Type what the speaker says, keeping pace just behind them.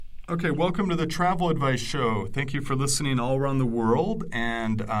Okay, welcome to the Travel Advice Show. Thank you for listening all around the world,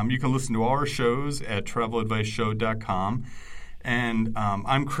 and you can listen to our shows at traveladviceshow.com. And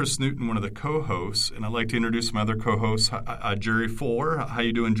I'm Chris Newton, one of the co-hosts, and I'd like to introduce my other co-host, Jerry Fuller. How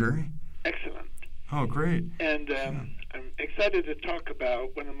you doing, Jerry? Excellent. Oh, great. And I'm excited to talk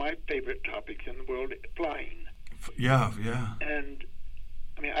about one of my favorite topics in the world, flying. Yeah. And,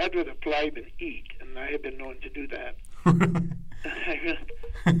 I mean, I'd rather fly than eat, and I have been known to do that. I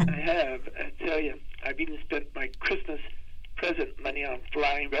have. I tell you, I've even spent my Christmas present money on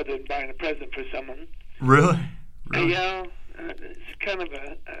flying rather than buying a present for someone. Really? Yeah. It's kind of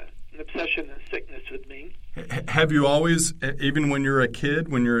an obsession and sickness with me. Have you always, even when you're a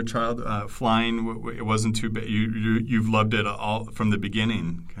kid, when you're a child, flying, it wasn't too bad? You've loved it all from the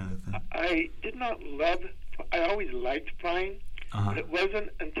beginning, kind of thing? I did not love, I always liked flying, but it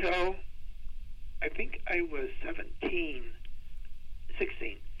wasn't until I think I was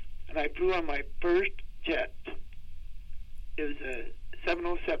 16, and I flew on my first jet. It was a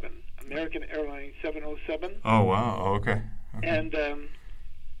 707, American Airlines 707. Oh, wow. Okay. And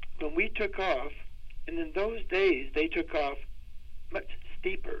when we took off, and in those days, they took off much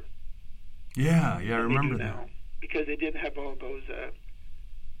steeper. Yeah, I remember that. Now, because they didn't have all those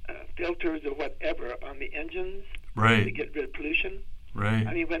filters or whatever on the engines to get rid of pollution. Right.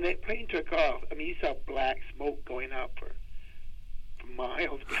 I mean, when that plane took off, I mean, you saw black smoke going out for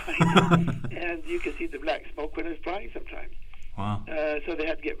miles behind it. And you could see the black smoke when it was flying sometimes. Wow. So they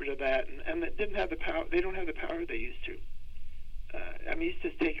had to get rid of that. And it didn't have the power. They don't have the power they used to. I mean, it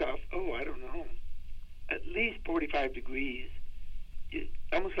used to take off, I don't know, at least 45 degrees.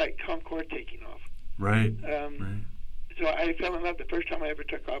 Almost like Concorde taking off. Right. So I fell in love the first time I ever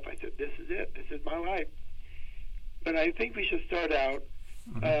took off. I said, this is it. This is my life. But I think we should start out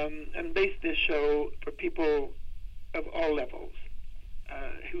and base this show for people of all levels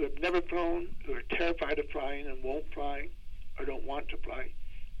who have never flown, who are terrified of flying and won't fly or don't want to fly,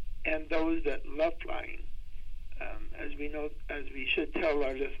 and those that love flying. As we should tell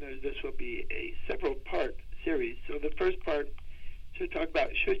our listeners, this will be a several-part series. So the first part should talk about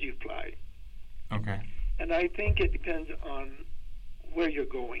should you fly. Okay. And I think it depends on where you're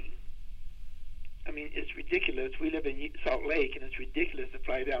going. I mean, it's ridiculous. We live in Salt Lake, and it's ridiculous to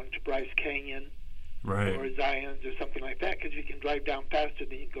fly down to Bryce Canyon or Zions or something like that because you can drive down faster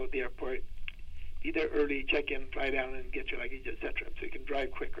than you can go to the airport. Be there early, check in, fly down, and get your luggage, etc. So you can drive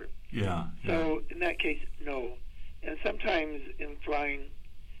quicker. Yeah. So in that case, no. And sometimes in flying,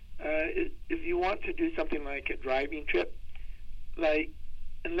 if you want to do something like a driving trip, like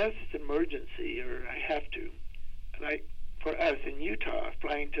unless it's emergency or I have to, like for us in Utah,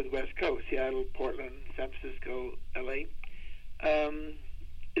 flying to the West Coast, Seattle, Portland, San Francisco, LA,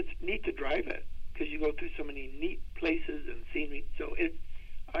 it's neat to drive it because you go through so many neat places and scenery. So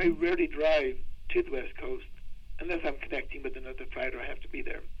I rarely drive to the West Coast unless I'm connecting with another flight or I have to be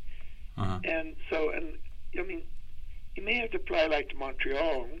there. And I mean, you may have to fly like to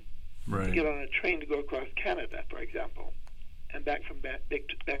Montreal to get on a train to go across Canada, for example, and back from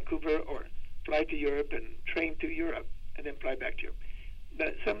Vancouver, or fly to Europe and train through Europe and then fly back to Europe.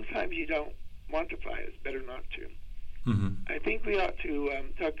 But sometimes you don't want to fly. It's better not to. I think we ought to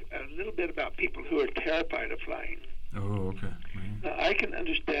talk a little bit about people who are terrified of flying. Oh, okay. Now, I can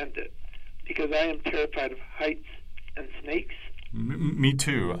understand it because I am terrified of heights and snakes. Me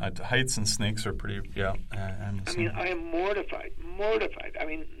too. Heights and snakes are pretty, I mean, I am mortified. I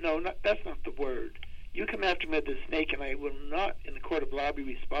mean, that's not the word. You come after me with a snake, and I will not, in the court of law, be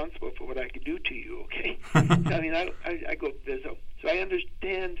responsible for what I could do to you, okay? I mean, I go Vizzo. So I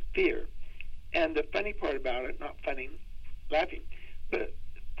understand fear. And the funny part about it, not funny, laughing, but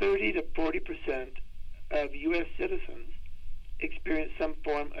 30 to 40% of U.S. citizens experience some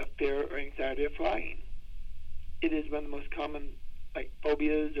form of fear or anxiety of flying. It is one of the most common, like,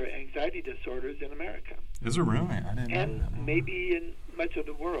 phobias or anxiety disorders in America. Is it really? I didn't know that. And maybe in much of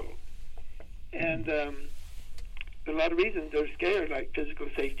the world. And there are a lot of reasons they're scared, like physical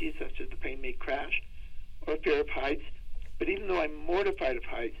safety, such as the plane may crash, or fear of heights. But even though I'm mortified of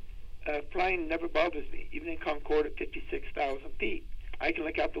heights, flying never bothers me. Even in Concorde at 56,000 feet, I can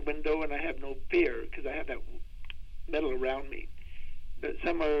look out the window and I have no fear because I have that metal around me. But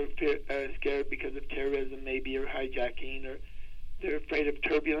some are scared because of terrorism, maybe, or hijacking, or they're afraid of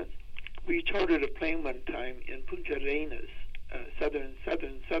turbulence. We chartered a plane one time in Punta Arenas, southern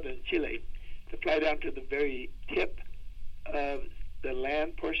Chile, to fly down to the very tip of the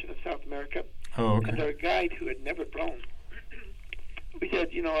land portion of South America. Oh, okay. And our guide, who had never flown, we said,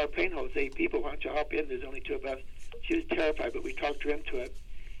 our plane holds 8 people. Why don't you hop in? There's only 2 of us. She was terrified, but we talked her into it.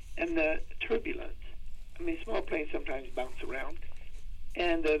 And the turbulence. I mean, small planes sometimes bounce around.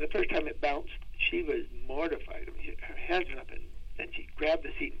 And the first time it bounced, she was mortified. I mean, her hands went up, and then she grabbed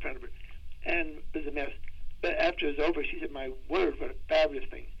the seat in front of her, and it was a mess. But after it was over, she said, "My word, what a fabulous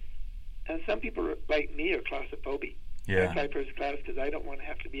thing." And some people like me are claustrophobic. Yeah. I fly first class because I don't want to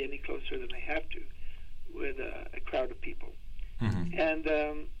have to be any closer than I have to with a crowd of people. Mm-hmm.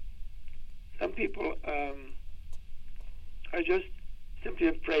 And some people are just simply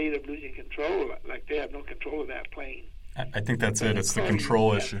afraid of losing control, like they have no control of that plane. I think that's it. It's the Of course,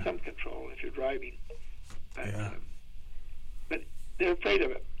 control you issue. have some control if you're driving. Yeah. But they're afraid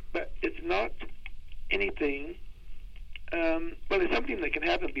of it. But it's not anything. Well, it's something that can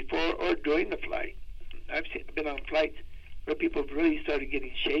happen before or during the flight. I've been on flights where people have really started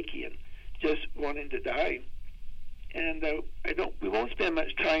getting shaky and just wanting to die. And we won't spend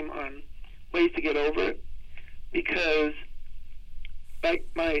much time on ways to get over it, because like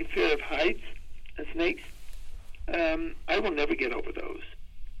my fear of heights and snakes, I will never get over those.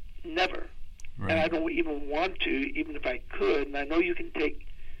 Never. Right. And I don't even want to, even if I could. And I know you can take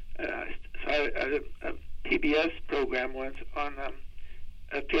a PBS program once on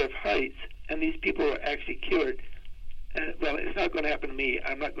a fear of heights, and these people are actually cured. Well, it's not going to happen to me.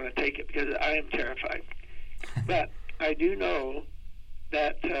 I'm not going to take it because I am terrified. But I do know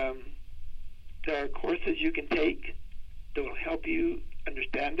that there are courses you can take that will help you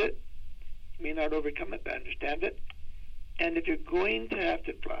understand it. You may not overcome it, but understand it. And if you're going to have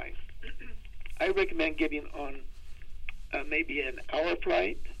to fly, I recommend getting on maybe an hour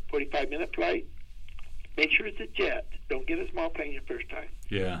flight, 45-minute flight. Make sure it's a jet. Don't get a small plane your first time.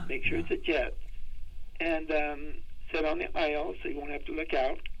 Yeah. Make sure Yeah. it's a jet. And sit on the aisle so you won't have to look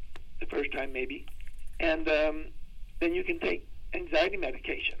out the first time maybe. And then you can take anxiety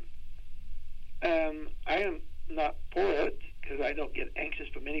medication. I am not for it because I don't get anxious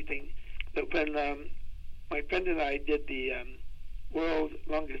from anything. But when my friend and I did the world's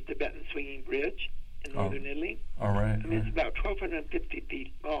longest Tibetan swinging bridge in northern Italy. All right. I mean, it's about 1,250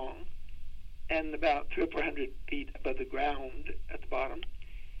 feet long and about 300 or 400 feet above the ground at the bottom.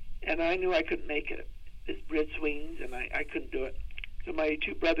 And I knew I couldn't make it. This bridge swings, and I couldn't do it. So my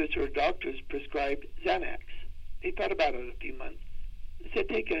two brothers who are doctors prescribed Xanax. They thought about it a few months. They said,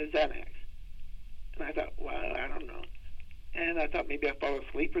 take a Xanax. And I thought, well, I don't know. And I thought maybe I'd fall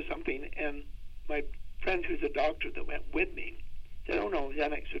asleep or something. And my friend who's a doctor that went with me said, oh, no,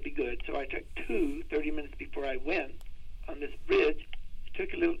 Xanax would be good. So I took 30 minutes before I went on this bridge. Took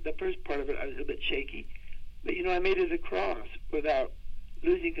the first part of it, I was a bit shaky. But, I made it across without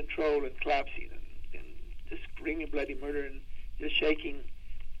losing control and collapsing and just screaming bloody murder and just shaking.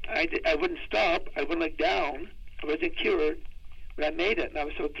 I wouldn't stop. I wouldn't look down. I wasn't cured. But I made it, and I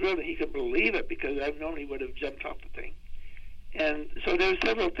was so thrilled that he could believe it because I normally would have jumped off the thing. And so there are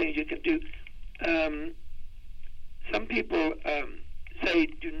several things you can do. Some people say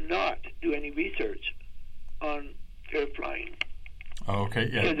do not do any research on fear of flying. Oh, okay,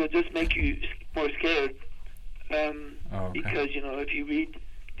 yeah. Because it'll just make you more scared. Okay. Because, if you read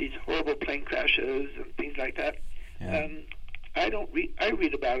these horrible plane crashes and things like that, Yeah. I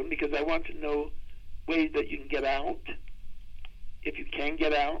read about them because I want to know ways that you can get out. If you can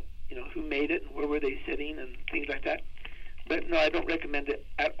get out, who made it and where were they sitting and things like that. But no, I don't recommend it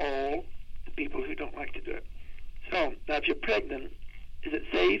at all to people who don't like to do it. So, now if you're pregnant, is it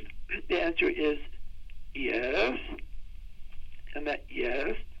safe? The answer is yes. And that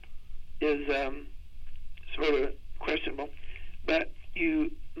yes is sort of questionable. But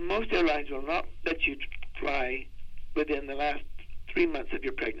most airlines will not let you fly within the last 3 months of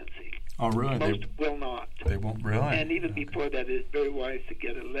your pregnancy. Oh, really? Most will not. They won't really? And even before that, it's very wise to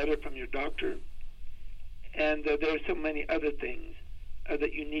get a letter from your doctor. And there are so many other things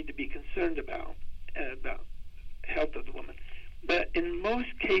that you need to be concerned about health of the woman. But in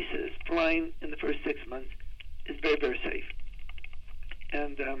most cases, flying in the first 6 months is very, very safe.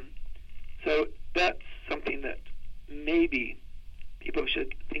 And so that's something that maybe people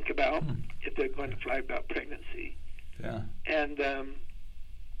should think about if they're going to fly about pregnancy. Yeah. And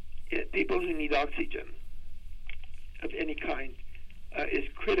people who need oxygen of any kind is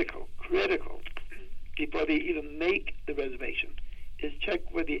critical before they even make the reservation, is check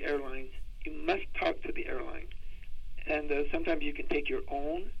with the airlines. You must talk to the airlines. And sometimes you can take your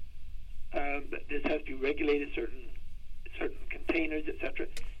own, but this has to be regulated, certain containers, etc.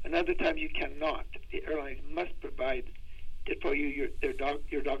 And other times you cannot. The airlines must provide it for you. Your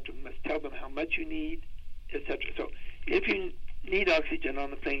doctor must tell them how much you need, etc. So if you need oxygen on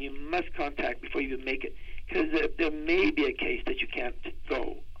the plane, you must contact before you even make it, because there may be a case that you can't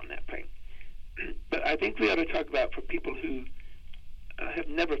go on that plane. But I think we ought to talk about, for people who have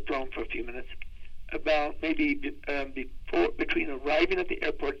never flown for a few minutes, about maybe between arriving at the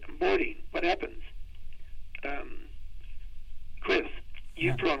airport and boarding. What happens? Chris,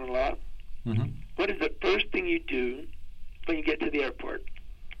 you've flown a lot. Mm-hmm. What is the first thing you do when you get to the airport?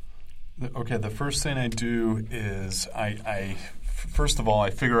 Okay, the first thing I do is I first of all, I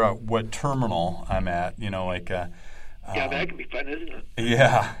figure out what terminal I'm at. Yeah, that can be fun, isn't it?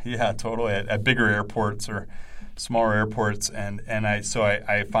 Yeah, totally. At bigger airports or smaller airports, and I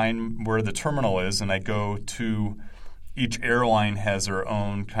find where the terminal is, and I go to. Each airline has their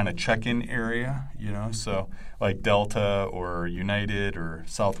own kind of check-in area, so like Delta or United or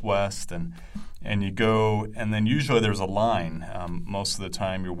Southwest, and you go, and then usually there's a line. Most of the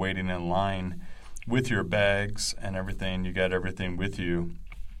time you're waiting in line with your bags and everything. You got everything with you.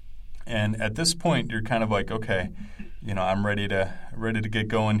 And at this point, you're kind of like, okay, I'm ready to get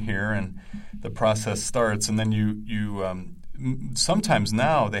going here, and the process starts. And then you sometimes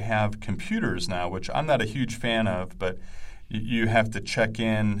now they have computers now, which I'm not a huge fan of, but you have to check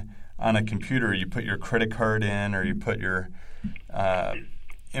in on a computer. You put your credit card in, or you put your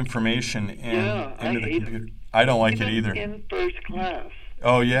information into the computer. I don't like it either. In first class.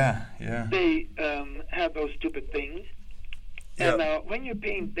 Oh yeah. They have those stupid things. Yep. And when you're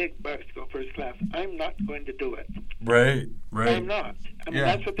paying big bucks to go first class, I'm not going to do it. Right. I'm not.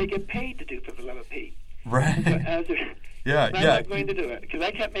 That's what they get paid to do, for the love of Pete. Right. So I'm not going to do it because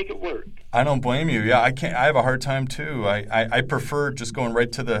I can't make it work. I don't blame you. Yeah, I can't. I have a hard time too. I prefer just going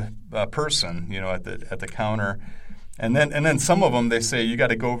right to the person, at the counter, and then some of them they say you got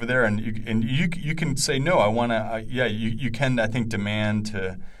to go over there, and you can say no. I want to. You can, I think, demand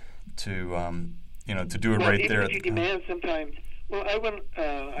to do it right there. If you demand sometimes. Well,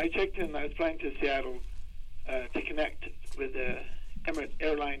 I checked in. I was flying to Seattle to connect with Emirates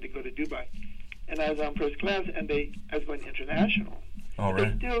Airline to go to Dubai. And I was on first class, and I was going international. Oh,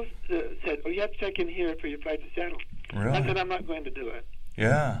 right. They still said, you have to check in here for your flight to Seattle. Really? I said, I'm not going to do it.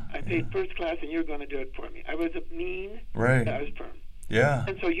 Yeah. I paid first class, and you're going to do it for me. I was mean. Right. I was firm. Yeah.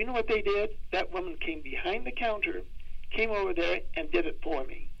 And so you know what they did? That woman came behind the counter, came over there, and did it for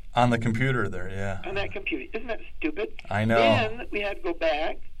me. On the computer there, yeah. On that computer. Isn't that stupid? I know. Then we had to go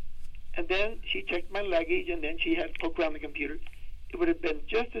back, and then she checked my luggage, and then she had to poke around the computer. It would have been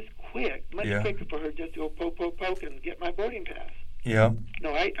just as quick, much quicker for her just to go poke, and get my boarding pass. Yeah.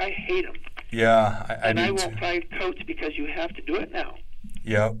 No, I hate them. Yeah, I won't fly coach because you have to do it now.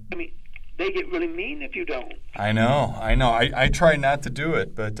 Yeah. I mean, they get really mean if you don't. I know. I try not to do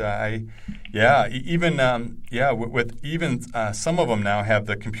it, but with even some of them now have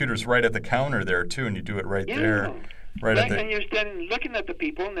the computers right at the counter there too, and you do it right there. Right at the. And you're standing looking at the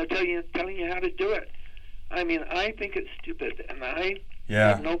people, and they're telling you how to do it. I mean, I think it's stupid, and I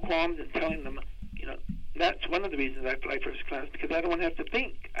have no qualms in telling them, that's one of the reasons I fly first class, because I don't have to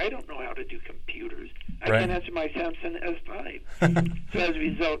think. I don't know how to do computers. I can't answer my Samsung S5. So as a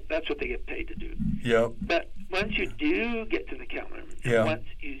result, that's what they get paid to do. Yep. But once you do get to the counter, once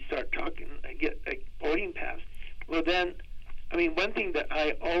you start talking, get a boarding pass, well then, one thing that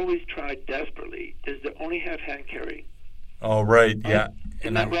I always try desperately is to only have hand carry. Oh, right, yeah.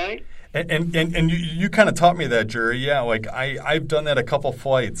 Isn't that right? And you kind of taught me that, Jerry. Yeah, like I've done that a couple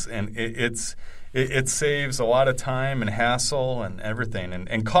flights, and it saves a lot of time and hassle and everything,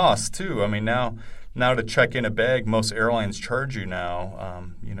 and cost too. I mean, now to check in a bag, most airlines charge you now,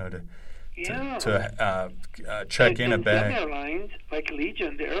 to check in a bag. Some airlines, like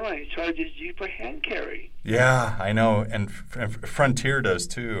Allegiant, the airline charges you for hand carry. Yeah, I know, and Frontier does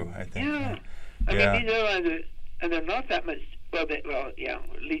too, I think. Yeah. I mean, these airlines, and they're not that much.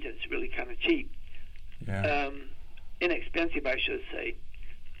 Allegiant's really kind of cheap. Yeah. Inexpensive, I should say.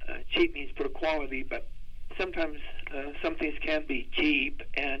 Cheap means poor quality, but sometimes some things can be cheap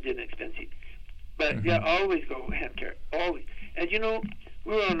and inexpensive. But always go hand carry, always. And we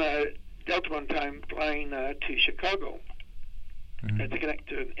were on Delta one time flying to Chicago to connect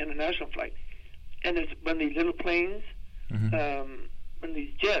to an international flight, and there's one of these little planes, one of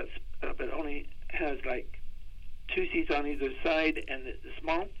these jets, but it only has like 2 seats on either side, and it's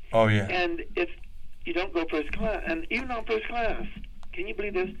small. Oh yeah. And if you don't go first class, and even on first class, can you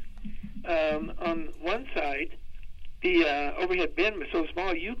believe this? On one side, the overhead bin was so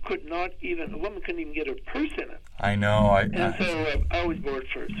small you could not even, a woman couldn't even get her purse in it. I know. So I was bored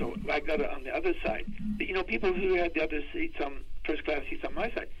first, so I got it on the other side. But, people who had the other seats, first class seats on my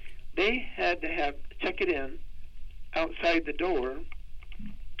side, they had to check it in outside the door,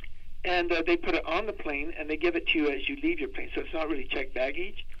 and they put it on the plane, and they give it to you as you leave your plane. So it's not really checked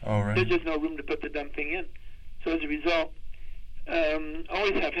baggage. Oh, right. There's just no room to put the dumb thing in. So as a result,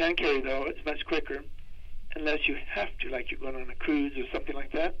 always have hand carry, though. It's much quicker, unless you have to, like you're going on a cruise or something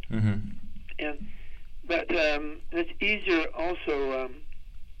like that. Mm-hmm. And But it's easier also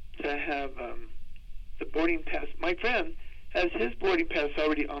to have the boarding pass. My friend has his boarding pass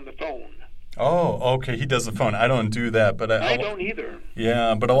already on the phone. Oh, okay. He does the phone. I don't do that, but I don't either.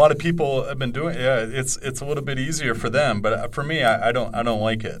 Yeah, but a lot of people have been doing. Yeah, it's a little bit easier for them, but for me, I don't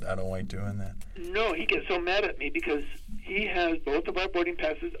like it. I don't like doing that. No, he gets so mad at me because he has both of our boarding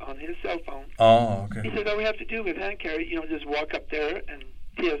passes on his cell phone. Oh, okay. He says all we have to do with hand carry, just walk up there and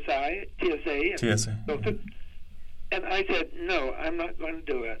TSA. TSA. And I said, no, I'm not going to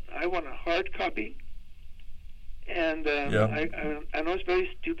do it. I want a hard copy. And I know it's very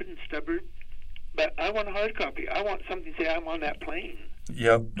stupid and stubborn, but I want a hard copy. I want something to say I'm on that plane.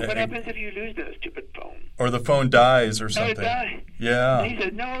 Yep. What happens if you lose that stupid phone? Or the phone dies or something. It dies. Yeah. And he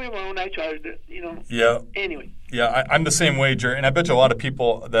said, no, it won't. I charged it, Yeah. Anyway. Yeah, I'm the same way, Jerry. And I bet you a lot of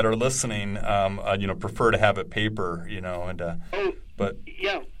people that are listening, prefer to have it paper, but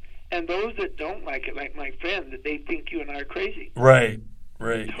yeah. And those that don't like it, like my friend, that they think you and I are crazy. Right.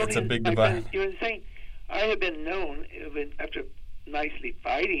 Totally, It's a big divide. You're insane. I have been known, after nicely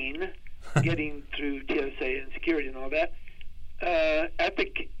fighting, getting through TSA and security and all that, at the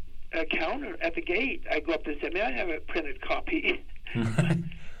counter, at the gate, I go up there and say, may I have a printed copy? I'm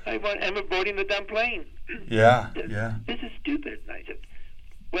boarding the damn plane. Yeah. This is stupid. And I said,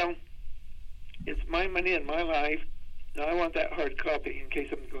 well, it's my money and my life. Now I want that hard copy in case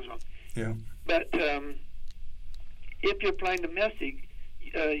something goes wrong. Yeah. But if you're flying domestic,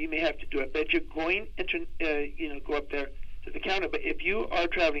 you may have to do it. But if you're going, go up there to the counter. But if you are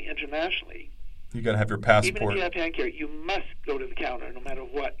traveling internationally, you got to have your passport. Even if you have hand carry, you must go to the counter no matter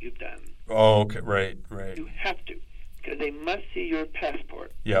what you've done. Oh, okay, right. You have to, because they must see your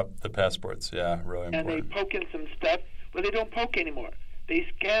passport. Yep, the passports, yeah, really important. And they poke in some stuff. Well, they don't poke anymore. They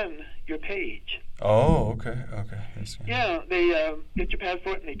scan your page. Oh, okay. Yeah, they get your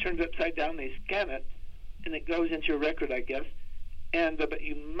passport and they turn it upside down. They scan it, and it goes into your record, I guess. And but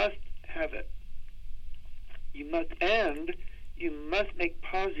you must have it. You must make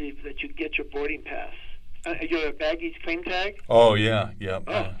positive that you get your boarding pass. Your baggage claim tag. Oh yeah.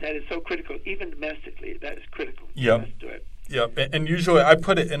 Oh, that is so critical. Even domestically, that is critical. Yep. You must do it. Yep, and usually I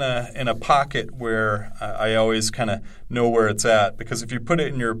put it in a pocket where I always kind of know where it's at, because if you put it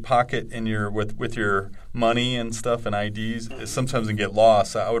in your pocket in your with your money and stuff and IDs, sometimes it can get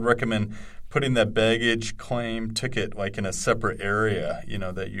lost. I would recommend putting that baggage claim ticket like in a separate area,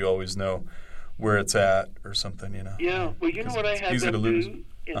 that you always know where it's at or something, Yeah, well, you know what I had them do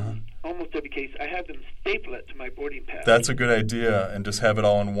in almost every case? I had them staple it to my boarding pass. That's a good idea, and just have it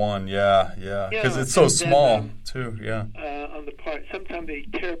all in one. Yeah, because it's so small too. Yeah. On the part, sometimes they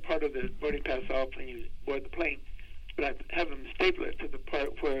tear part of the boarding pass off when you board the plane, but I have them staple it to the part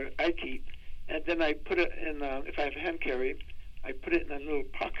where I keep, and then I put it in. If I have hand carry, I put it in a little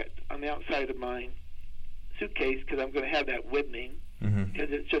pocket on the outside of my suitcase, because I'm going to have that with me, because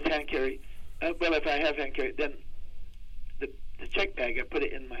it's just hand carry. Well, if I have hand carry, then the check bag, I put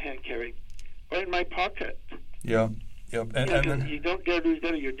it in my hand carry or in my pocket. Yep. And then you don't dare lose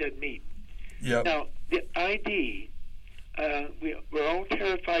that or you're dead meat. Yep. Now, the ID, we're all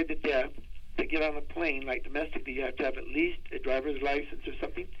terrified to death to get on a plane. Like domestically, you have to have at least a driver's license or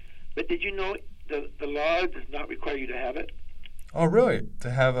something. But did you know the law does not require you to have it? Oh, really? To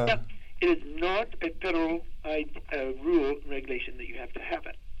have a... Yeah. It is not a federal rule and regulation that you have to have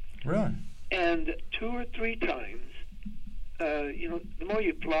it. Really? And 2 or 3 times, the more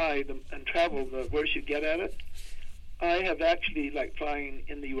you fly and travel, the worse you get at it. I have actually, like flying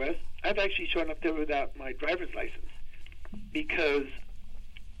in the U.S., I've actually shown up there without my driver's license, because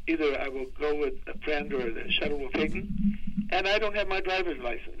either I will go with a friend or the shuttle will take me, and I don't have my driver's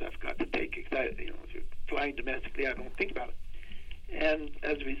license. I've got to take it. If you're flying domestically, I don't think about it. And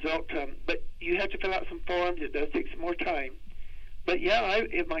as a result, but you have to fill out some forms. It does take some more time. But yeah,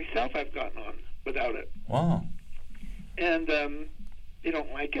 myself, I've gotten on without it. Wow. And they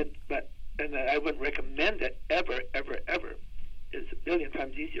don't like it, and I wouldn't recommend it ever. It's a billion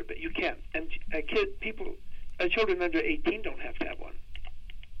times easier, but you can. And children under 18 don't have to have one.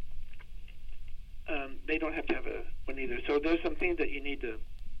 They don't have to have one either. So there's some things that you need to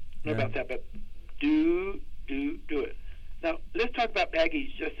know about that, but do it. Now, let's talk about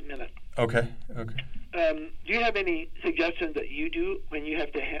baggage just a minute. Okay. Do you have any suggestions that you do when you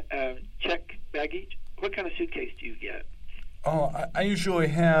have to check baggage? What kind of suitcase do you get? Oh, I usually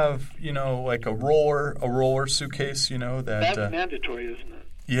have, like a roller suitcase, that... That's mandatory, isn't it?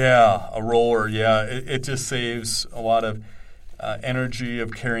 Yeah, a roller, yeah. It just saves a lot of energy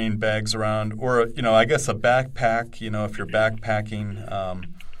of carrying bags around. Or, I guess a backpack, if you're backpacking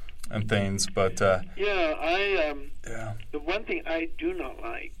and things, but... The one thing I do not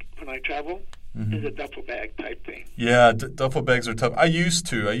like when I travel is a duffel bag type thing. Yeah, duffel bags are tough. I used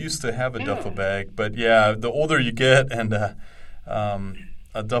to have a duffel bag, but yeah, the older you get, and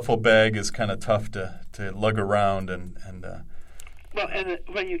a duffel bag is kind of tough to lug around and. Well, and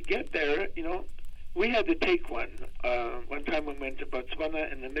when you get there, we had to take one time when we went to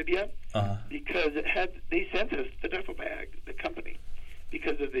Botswana and Namibia because they sent us the duffel bag, the company,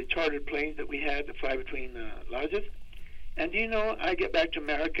 because of the chartered planes that we had to fly between lodges. And I get back to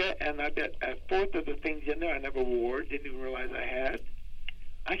America, and I bet a fourth of the things in there I never wore, didn't even realize I had.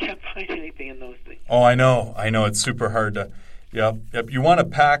 I can't find anything in those things. Oh, I know. It's super hard to. Yep. You want to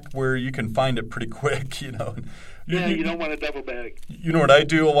pack where you can find it pretty quick, You don't want a duffel bag. You know what I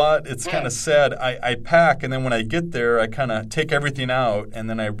do a lot? It's kind of sad. I pack, and then when I get there, I kind of take everything out, and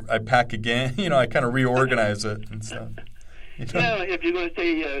then I pack again. I kind of reorganize it and stuff. Yeah, if you're going to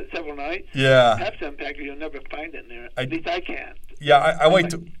stay several nights, have some packed, you'll never find it in there. At least I can't. Yeah, I like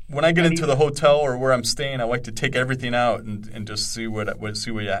to, when I get into the hotel or where I'm staying, I like to take everything out and just see what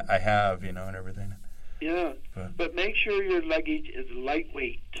I have, and everything. Yeah, but make sure your luggage is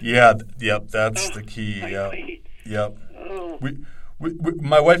lightweight. Yeah, yep, that's the key. Lightweight. Yep. Oh.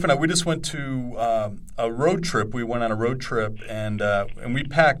 My wife and I, we just went to a road trip. We went on a road trip, and we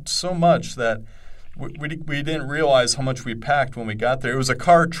packed so much that we didn't realize how much we packed when we got there. It was a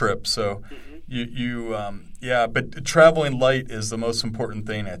car trip, so but traveling light is the most important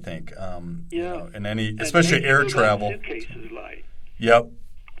thing, I think. Especially air travel. Suitcase is light. Yep.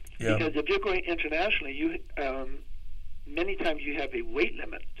 Because if you're going internationally, many times you have a weight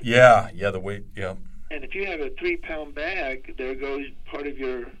limit. Yeah, the weight. Yeah. And if you have a 3-pound bag, there goes part of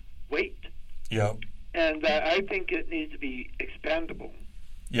your weight. Yeah. And I think it needs to be expandable.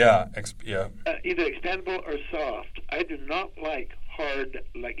 Yeah, either expandable or soft. I do not like hard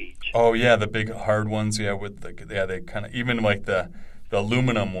luggage. Oh yeah, the big hard ones. Yeah, they kind of even like the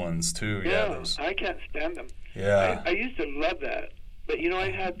aluminum ones too. Yeah, I can't stand them. Yeah. I used to love that, but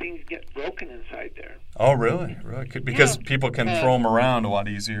I had things get broken inside there. Oh really? Because people can throw them around a lot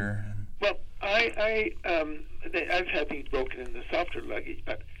easier. Well, I've had things broken in the softer luggage,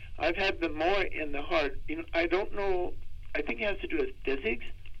 but I've had them more in the hard. I don't know. I think it has to do with physics.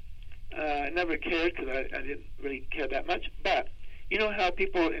 I never cared because I didn't really care that much. But you know how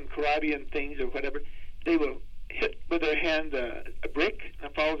people in karate and things or whatever, they will hit with their hand a brick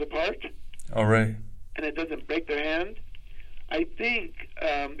and it falls apart. Oh, right. And it doesn't break their hand. I think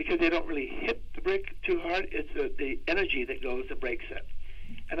because they don't really hit the brick too hard, it's the energy that goes that breaks it.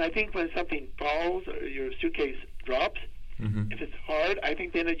 And I think when something falls or your suitcase drops, if it's hard, I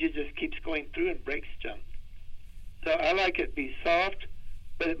think the energy just keeps going through and breaks junk. So I like it to be soft,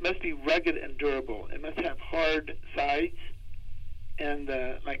 but it must be rugged and durable. It must have hard sides and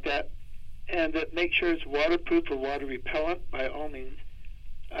like that. And make sure it's waterproof or water repellent by all means.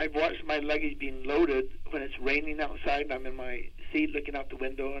 I've watched my luggage being loaded when it's raining outside and I'm in my seat looking out the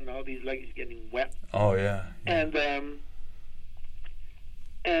window and all these luggage getting wet. Oh, yeah. And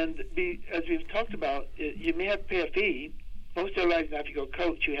as we've talked about, you may have to pay a fee. Most airlines, now if you go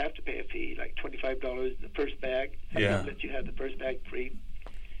coach, you have to pay a fee, like $25 the first bag. Sometimes let you have the first bag free.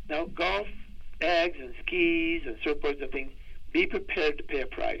 Now, golf bags and skis and surfboards and things, be prepared to pay a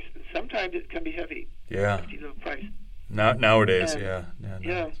price. And sometimes it can be heavy. Yeah. Price. Nowadays, Yeah.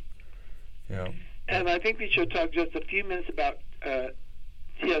 Yeah. And I think we should talk just a few minutes about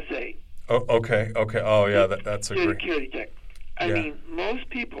TSA. Oh, okay. Oh, yeah, that's a great... Security check. I mean, most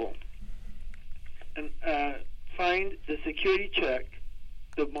people find the security check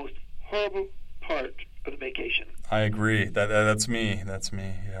the most horrible part of the vacation. I agree. That's me.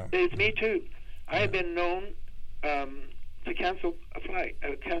 Yeah. It's me too. I have been known to cancel a flight,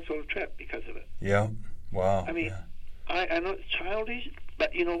 cancel a trip because of it. Yeah. Wow. I mean, I know it's childish,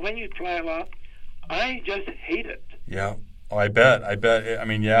 but when you fly a lot, I just hate it. Yeah. Oh, I bet. I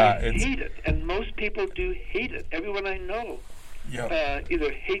mean, yeah. I hate it, and most people do hate it. Everyone I know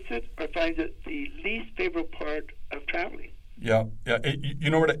either hates it or finds it the least favorable part of traveling. Yeah.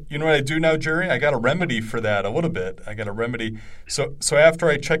 You know what I do now, Jerry? I got a remedy for that a little bit. I got a remedy. So after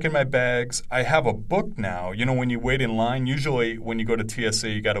I check in my bags, I have a book now. When you wait in line, usually when you go to TSA,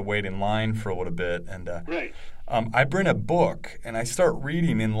 you got to wait in line for a little bit. And right. I bring a book and I start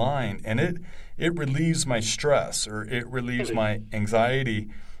reading in line, and it relieves my stress or it relieves my anxiety.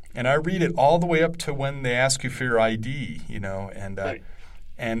 And I read it all the way up to when they ask you for your ID, and right.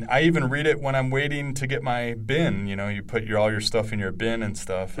 And I even read it when I'm waiting to get my bin. You put all your stuff in your bin and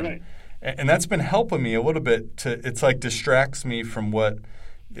stuff. And, right. And that's been helping me a little bit. It's like distracts me from what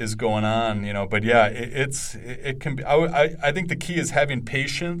is going on. But yeah, it can be. I think the key is having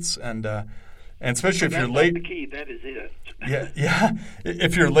patience and And especially if that's you're not late. the key. That is it. Yeah.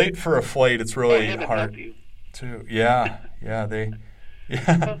 If you're late for a flight, it's really Heaven hard help you. to. Yeah. Yeah.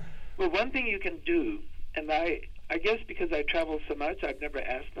 Well, one thing you can do, and I guess because I travel so much, I've never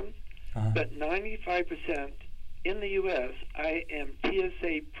asked them, but 95% in the U.S., I am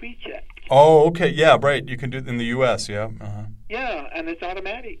TSA pre-checked. Oh, okay. Yeah, right. You can do it in the U.S., yeah. Yeah, and it's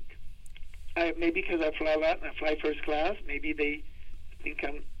automatic. Maybe because I fly a lot and I fly first class, maybe they think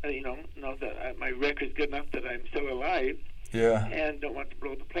I'm, know that my record's good enough that I'm still alive. Yeah. And don't want to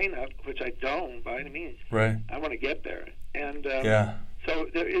blow the plane up, which I don't by any means. Right. I want to get there. And so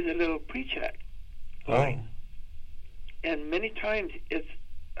there is a little pre-check line. And many times it's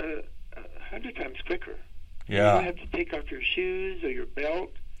 100 times quicker. Yeah. You don't have to take off your shoes or your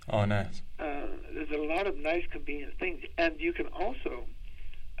belt. Oh, nice. There's a lot of nice, convenient things. And you can also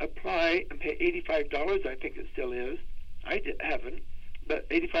apply and pay $85, I think it still is. I haven't, but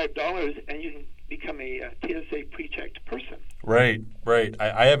 $85, and you can become a TSA pre-checked person. Right.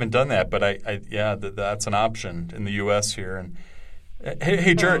 I haven't done that, but that's an option in the U.S. here. And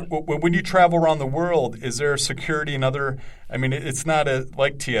hey, Jared, when you travel around the world, is there security in other? I mean, it's not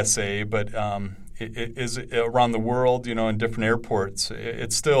like TSA, but is around the world, in different airports.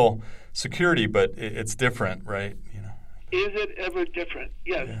 It's still security, but it's different, right? Is it ever different?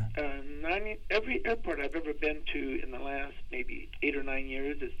 Yes. Yeah. Every airport I've ever been to in the last maybe 8 or 9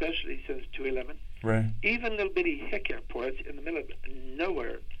 years, especially since 2011, right? Even little bitty hick airports in the middle of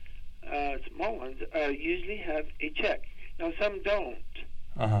nowhere, small ones, usually have a check. Now some don't.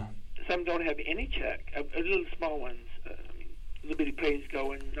 Some don't have any check. Little small ones. Little bitty planes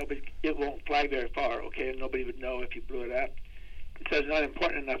go and it won't fly very far, okay, and nobody would know if you blew it up. So it's not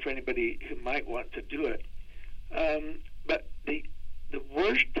important enough for anybody who might want to do it. But the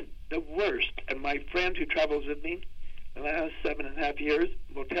worst, and my friend who travels with me the last 7.5 years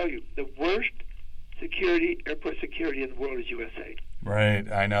will tell you, the worst airport security in the world is USA.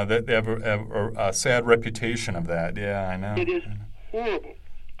 Right, I know. They have a sad reputation of that. Yeah, I know. It is horrible.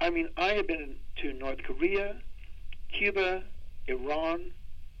 I mean, I have been to North Korea, Cuba, Iran,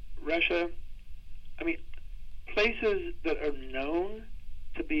 Russia. I mean, places that are known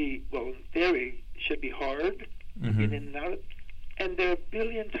to be, well, in theory, should be hard to get in and out of. And they're a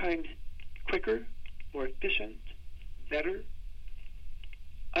billion times quicker, more efficient, better.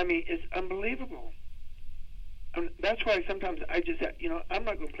 I mean, it's unbelievable. That's why sometimes I just say, I'm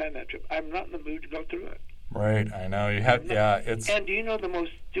not going to plan that trip. I'm not in the mood to go through it. Right, I know. You have, it's... And do you know the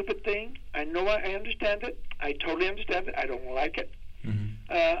most stupid thing? I know I understand it. I totally understand it. I don't like it.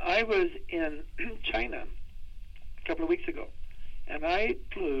 I was in China a couple of weeks ago, and I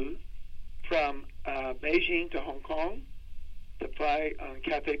flew from Beijing to Hong Kong to fly on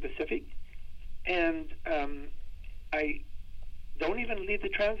Cathay Pacific, and I don't even leave the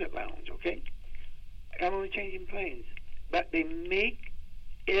transit lounge, okay? I'm only changing planes. But they make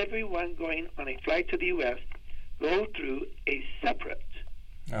everyone going on a flight to the U.S. go through a separate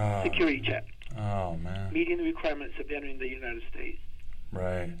security check. Oh, man. Meeting the requirements of entering the United States.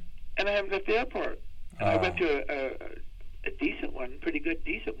 Right. And I haven't left the airport. And I went to a decent one, pretty good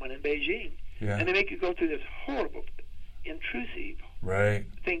decent one in Beijing. Yeah. And they make you go through this horrible, intrusive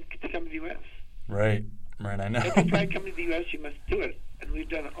thing to come to the U.S. Right, I know. Every flight coming to the U.S., you must do it. And we've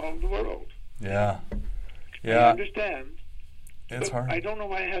done it all over the world. Yeah. I understand. It's hard. I don't know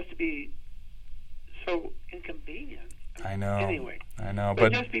why it has to be so inconvenient. I know. Anyway. I know.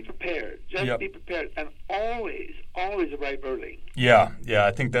 But just be prepared. Be prepared. And always arrive early. Yeah. I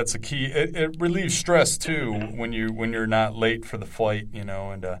think that's the key. It relieves stress, too, when you're not late for the flight,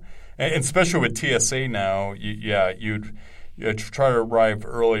 and especially with TSA now, you'd try to arrive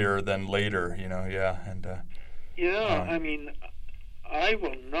earlier than later, I mean, I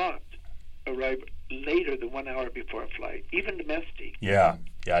will not arrive later than 1 hour before a flight, even domestic. Yeah,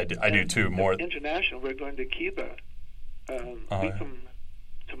 I do too. More international. We're going to Cuba a week from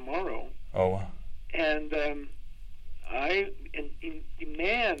tomorrow. Oh. And I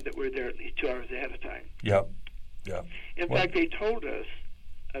demand that we're there at least 2 hours ahead of time. Yep. In fact, they told us,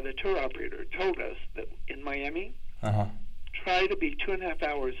 the tour operator told us that in Miami, try to be 2.5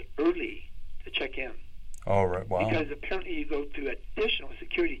 hours early to check in. Oh, right. Wow. Because apparently you go through additional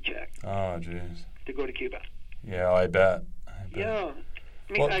security checks. Oh, jeez. To go to Cuba. Yeah, I bet. Yeah.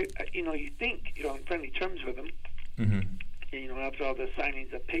 I mean, you think you're on friendly terms with them. And, after all the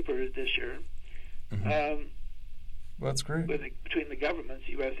signings of papers this year. Well, that's great. Between the governments,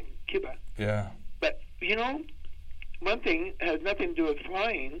 U.S. and Cuba. Yeah. But, one thing has nothing to do with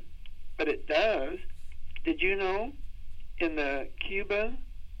flying, but it does. Did you know in the Cuba,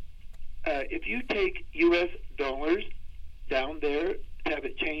 if you take U.S. dollars down there to have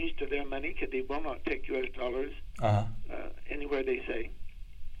it changed to their money because they will not take U.S. dollars anywhere they say.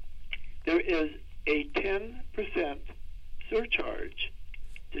 There is a 10% surcharge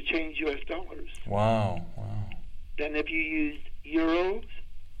to change U.S. dollars. Wow. Then if you used euros,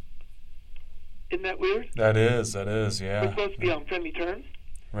 isn't that weird? That is, yeah. We're supposed to be on friendly terms.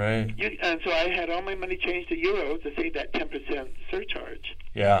 Right. And so I had all my money changed to euros to save that 10% surcharge.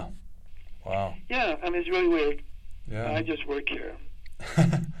 Yeah. Wow. Yeah, I mean, it's really weird. Yeah. I just work here.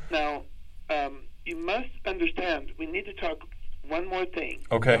 Now, you must understand, we need to talk one more thing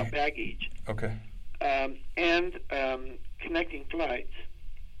about baggage. Okay. And connecting flights.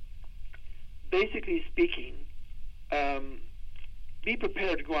 Basically speaking, be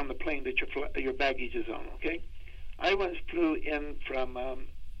prepared to go on the plane that your baggage is on, okay? I once flew in from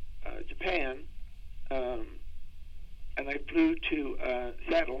Japan, and I flew to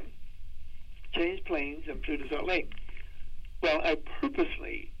Seattle, changed planes, and flew to Salt Lake. Well, I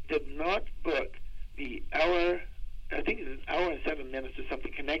purposely did not book the hour, I think it's an hour and 7 minutes or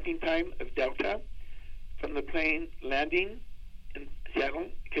something, connecting time of Delta from the plane landing in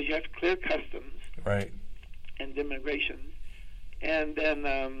Seattle, because you have to clear customs and immigration, and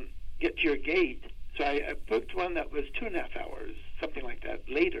then get to your gate. So I booked one that was 2.5 hours, something like that,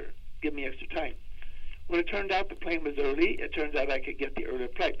 later, give me extra time. When it turned out the plane was early, it turns out I could get the earlier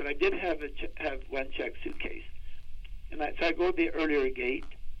flight, but I did have one checked suitcase. And so I go to the earlier gate,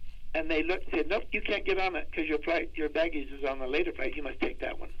 and they said, nope, you can't get on it because your baggage is on the later flight. You must take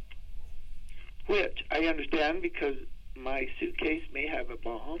that one. Which I understand because my suitcase may have a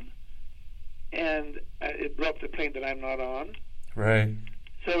bomb, and it blew up the plane that I'm not on. Right.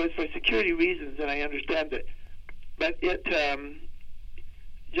 So it's for security reasons, and I understand it. But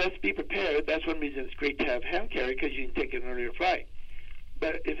just be prepared. That's one reason it's great to have hand carry, because you can take an earlier flight.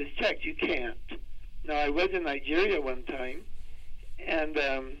 But if it's checked, you can't. Now, I was in Nigeria one time, and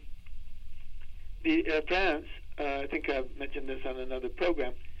the Air France, I think I've mentioned this on another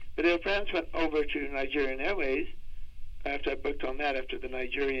program, but Air France went over to Nigerian Airways after I booked on that, after the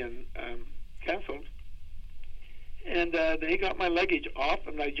Nigerian canceled. And they got my luggage off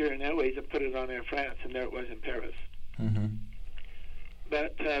of Nigerian Airways and put it on Air France, and there it was in Paris. Mm-hmm.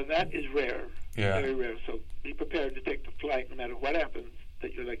 But that is rare, very rare. So be prepared to take the flight no matter what happens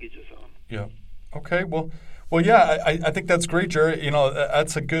that your luggage is on. Yeah. Okay. Well, yeah. I think that's great, Jerry. You know,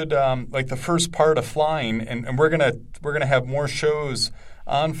 that's a good like the first part of flying, and we're gonna have more shows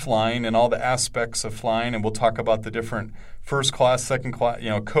on flying and all the aspects of flying, and we'll talk about the different first class, second class,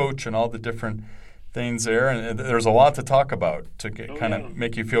 coach, and all the different things there. And there's a lot to talk about to kind of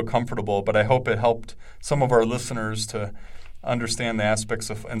make you feel comfortable. But I hope it helped some of our listeners to understand the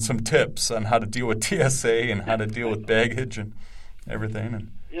aspects of and some tips on how to deal with TSA and how to deal with baggage and everything.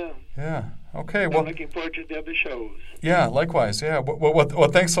 And yeah. Okay. I'm looking forward to the other shows. Yeah. Likewise. Yeah.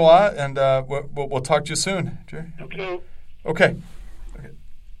 Well, thanks a lot, and we'll talk to you soon, Jerry. Okay.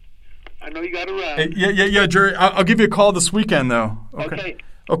 I know you got to run. Yeah, Jerry. I'll give you a call this weekend, though. Okay.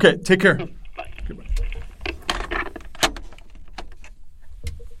 Take care. Bye. Goodbye.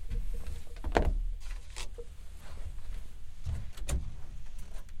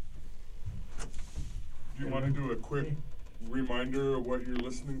 Do you want to do a quick reminder of what you're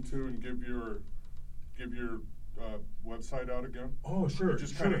listening to and give your website out again? Oh, sure. It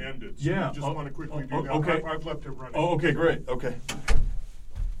just kind of ended. So yeah. you just want to quickly do that. Okay. I've left it running. Oh, okay, great. Okay.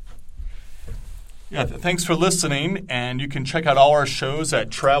 Yeah, thanks for listening, and you can check out all our shows at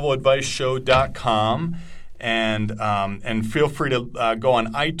traveladviceshow.com, and feel free to go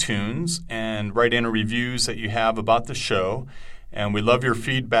on iTunes and write in reviews that you have about the show, and we love your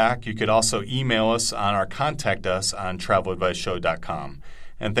feedback. You could also email us contact us on traveladviceshow.com.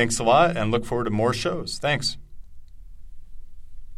 And thanks a lot, and look forward to more shows. Thanks.